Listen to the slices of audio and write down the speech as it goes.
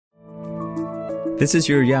This is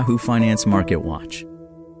your Yahoo Finance Market Watch.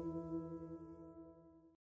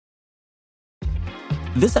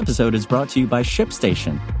 This episode is brought to you by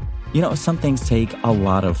ShipStation. You know, some things take a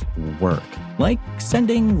lot of work, like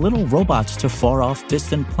sending little robots to far-off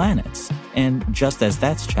distant planets. And just as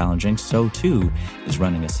that's challenging, so too is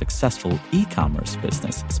running a successful e-commerce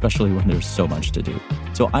business, especially when there's so much to do.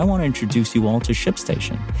 So I want to introduce you all to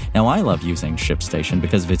ShipStation. Now, I love using ShipStation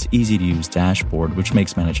because of its easy-to-use dashboard, which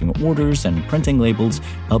makes managing orders and printing labels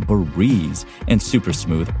a breeze and super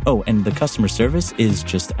smooth. Oh, and the customer service is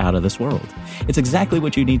just out of this world. It's exactly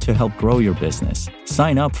what you need to help grow your business.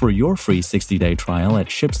 Sign up for your free 60-day trial at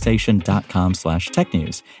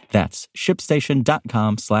shipstation.com/technews. That's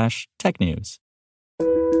shipstation.com/technews.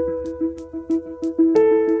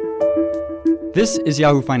 This is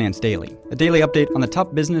Yahoo Finance Daily, a daily update on the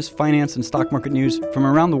top business, finance, and stock market news from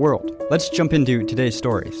around the world. Let's jump into today's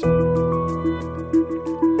stories.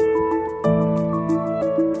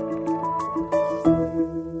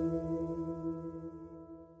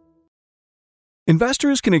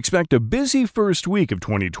 Investors can expect a busy first week of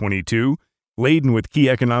 2022, laden with key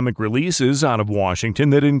economic releases out of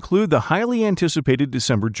Washington that include the highly anticipated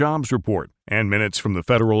December jobs report and minutes from the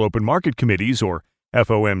Federal Open Market Committee's, or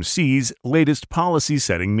FOMC's, latest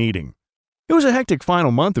policy-setting meeting. It was a hectic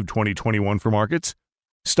final month of 2021 for markets.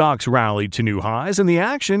 Stocks rallied to new highs, and the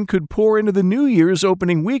action could pour into the New Year's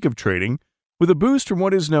opening week of trading with a boost from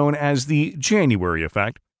what is known as the January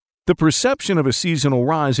effect, the perception of a seasonal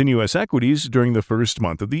rise in U.S. equities during the first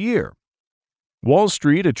month of the year. Wall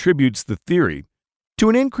Street attributes the theory to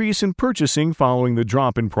an increase in purchasing following the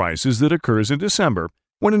drop in prices that occurs in December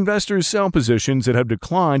when investors sell positions that have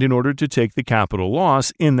declined in order to take the capital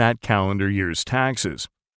loss in that calendar year's taxes.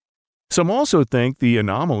 Some also think the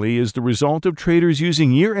anomaly is the result of traders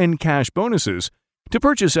using year-end cash bonuses to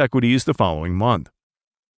purchase equities the following month.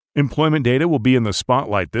 Employment data will be in the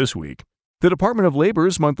spotlight this week. The Department of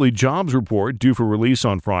Labor's monthly jobs report, due for release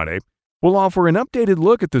on Friday, will offer an updated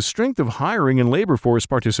look at the strength of hiring and labor force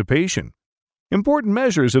participation, important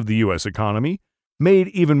measures of the U.S. economy, made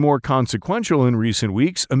even more consequential in recent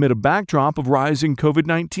weeks amid a backdrop of rising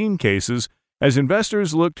COVID-19 cases as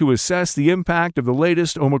investors look to assess the impact of the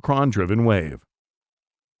latest Omicron-driven wave.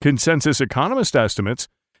 Consensus economist estimates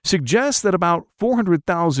suggest that about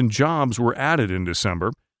 400,000 jobs were added in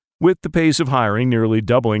December, with the pace of hiring nearly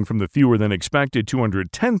doubling from the fewer-than-expected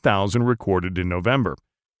 210,000 recorded in November,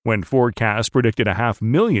 when forecasts predicted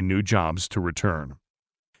 500,000 new jobs to return.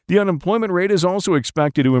 The unemployment rate is also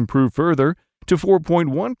expected to improve further to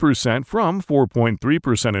 4.1% from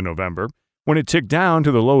 4.3% in November, when it ticked down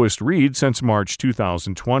to the lowest read since March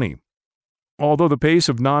 2020. Although the pace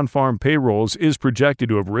of non-farm payrolls is projected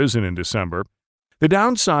to have risen in December, the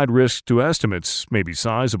downside risk to estimates may be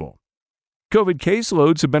sizable. COVID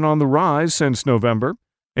caseloads have been on the rise since November,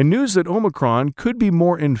 and news that Omicron could be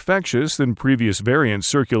more infectious than previous variants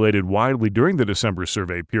circulated widely during the December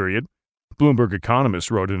survey period, Bloomberg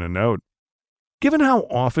economists wrote in a note. Given how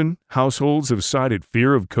often households have cited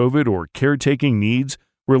fear of COVID or caretaking needs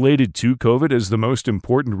related to COVID as the most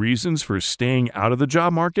important reasons for staying out of the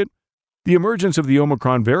job market, the emergence of the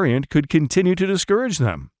Omicron variant could continue to discourage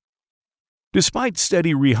them. Despite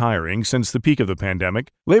steady rehiring since the peak of the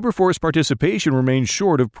pandemic, labor force participation remains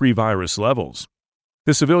short of pre-virus levels.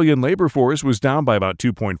 The civilian labor force was down by about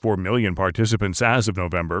 2.4 million participants as of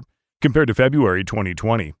November, compared to February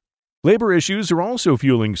 2020. Labor issues are also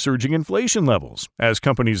fueling surging inflation levels, as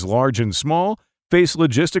companies large and small face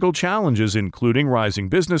logistical challenges including rising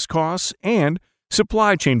business costs and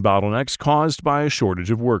supply chain bottlenecks caused by a shortage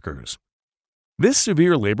of workers. This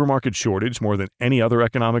severe labor market shortage, more than any other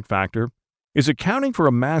economic factor, is accounting for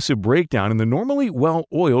a massive breakdown in the normally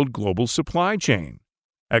well-oiled global supply chain.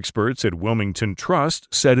 Experts at Wilmington Trust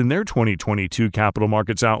said in their 2022 Capital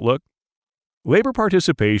Markets Outlook, labor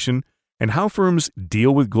participation and how firms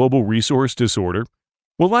deal with global resource disorder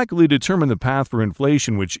will likely determine the path for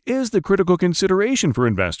inflation, which is the critical consideration for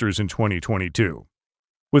investors in 2022.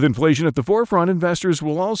 With inflation at the forefront, investors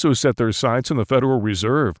will also set their sights on the Federal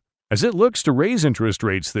Reserve as it looks to raise interest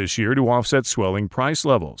rates this year to offset swelling price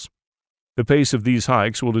levels. The pace of these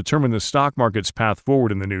hikes will determine the stock market's path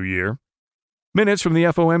forward in the new year. Minutes from the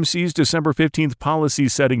FOMC's December 15th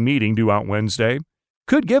policy-setting meeting due out Wednesday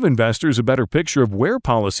could give investors a better picture of where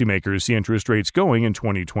policymakers see interest rates going in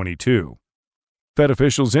 2022. Fed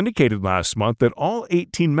officials indicated last month that all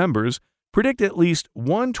 18 members predict at least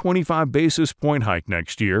one 25 basis point hike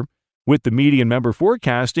next year, with the median member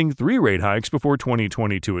forecasting 3 rate hikes before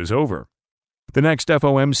 2022 is over. The next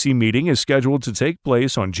FOMC meeting is scheduled to take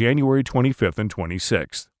place on January 25th and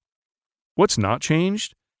 26th. What's not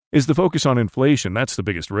changed is the focus on inflation. That's the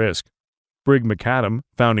biggest risk. Brig McAdam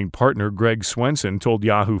founding partner Greg Swenson told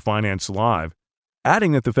Yahoo Finance Live,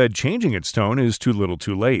 adding that the Fed changing its tone is too little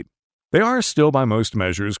too late. They are still by most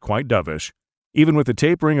measures quite dovish, even with the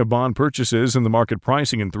tapering of bond purchases and the market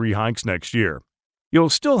pricing in 3 hikes next year. You'll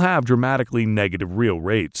still have dramatically negative real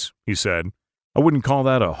rates, he said. I wouldn't call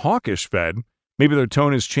that a hawkish Fed. Maybe their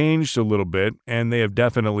tone has changed a little bit, and they have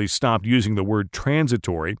definitely stopped using the word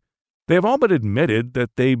transitory. They have all but admitted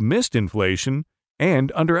that they missed inflation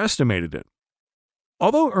and underestimated it.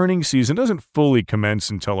 Although earnings season doesn't fully commence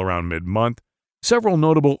until around mid-month, several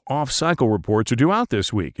notable off-cycle reports are due out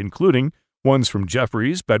this week, including ones from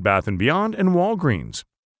Jefferies, Bed Bath & Beyond, and Walgreens.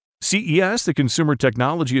 CES, the Consumer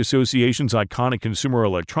Technology Association's iconic consumer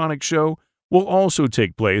electronics show, will also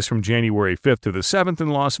take place from January 5th to the 7th in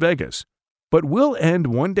Las Vegas, but will end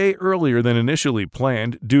one day earlier than initially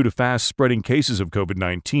planned due to fast-spreading cases of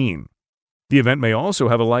COVID-19. The event may also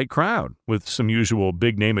have a light crowd, with some usual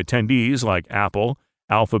big-name attendees like Apple,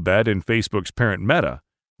 Alphabet, and Facebook's parent Meta,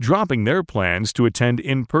 dropping their plans to attend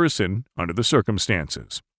in person under the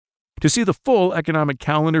circumstances. To see the full economic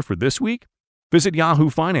calendar for this week, visit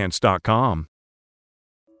yahoofinance.com.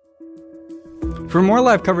 For more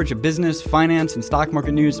live coverage of business, finance, and stock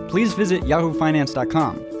market news, please visit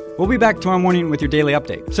yahoofinance.com. We'll be back tomorrow morning with your daily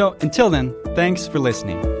update. So until then, thanks for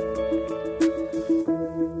listening.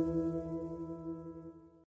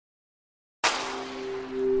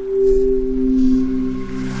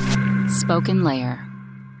 Spoken Layer.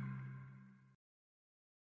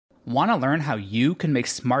 Want to learn how you can make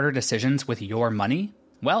smarter decisions with your money?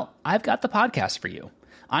 Well, I've got the podcast for you.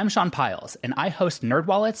 I'm Sean Piles, and I host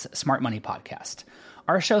NerdWallet's Smart Money Podcast.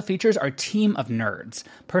 Our show features our team of nerds,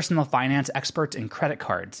 personal finance experts in credit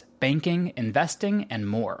cards, banking, investing, and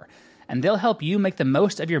more. And they'll help you make the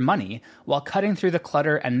most of your money while cutting through the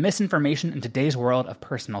clutter and misinformation in today's world of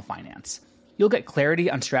personal finance. You'll get clarity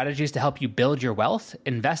on strategies to help you build your wealth,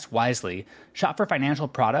 invest wisely, shop for financial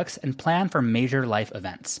products, and plan for major life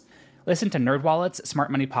events. Listen to NerdWallet's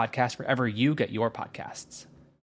Smart Money Podcast wherever you get your podcasts.